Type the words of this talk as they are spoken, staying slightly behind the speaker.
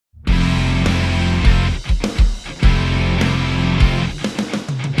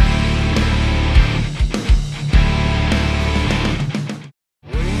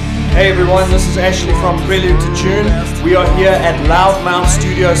Hey everyone, this is Ashley from Prelude to Tune. We are here at Loudmouth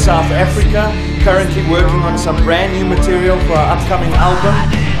Studio, South Africa, currently working on some brand new material for our upcoming album,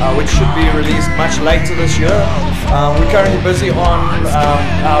 which should be released much later this year. We're currently busy on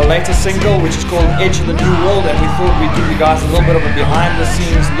our latest single, which is called Edge of the New World, and we thought we'd give you guys a little bit of a behind the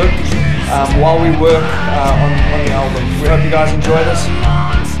scenes look while we work on the album. We hope you guys enjoy this.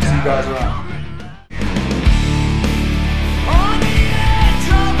 See you guys around.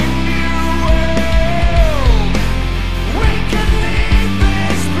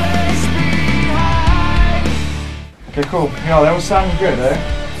 Okay, cool. Yeah, that was sounding good, eh?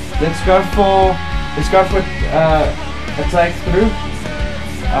 Let's go for a take through,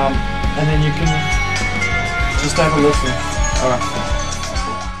 and then you can just have a listen. All right.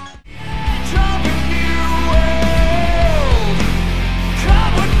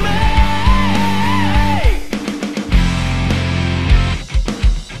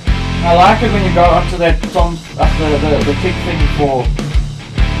 I like it when you go up to that the kick thing for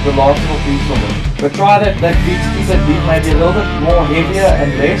the last little piece of it. But try that beat, keep that beat maybe a little bit more heavier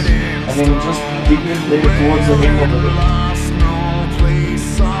and less, and then just dig it towards the end of it.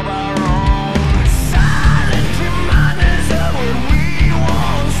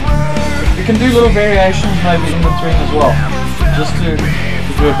 You can do little variations maybe in between as well, just to do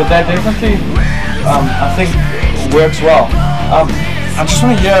it. But that definitely, I think, works well. I just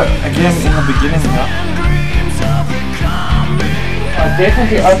want to hear again in the beginning here. It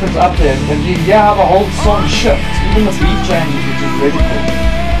definitely opens up there, and you hear how the whole song shifts, even the beat changes, which is really cool.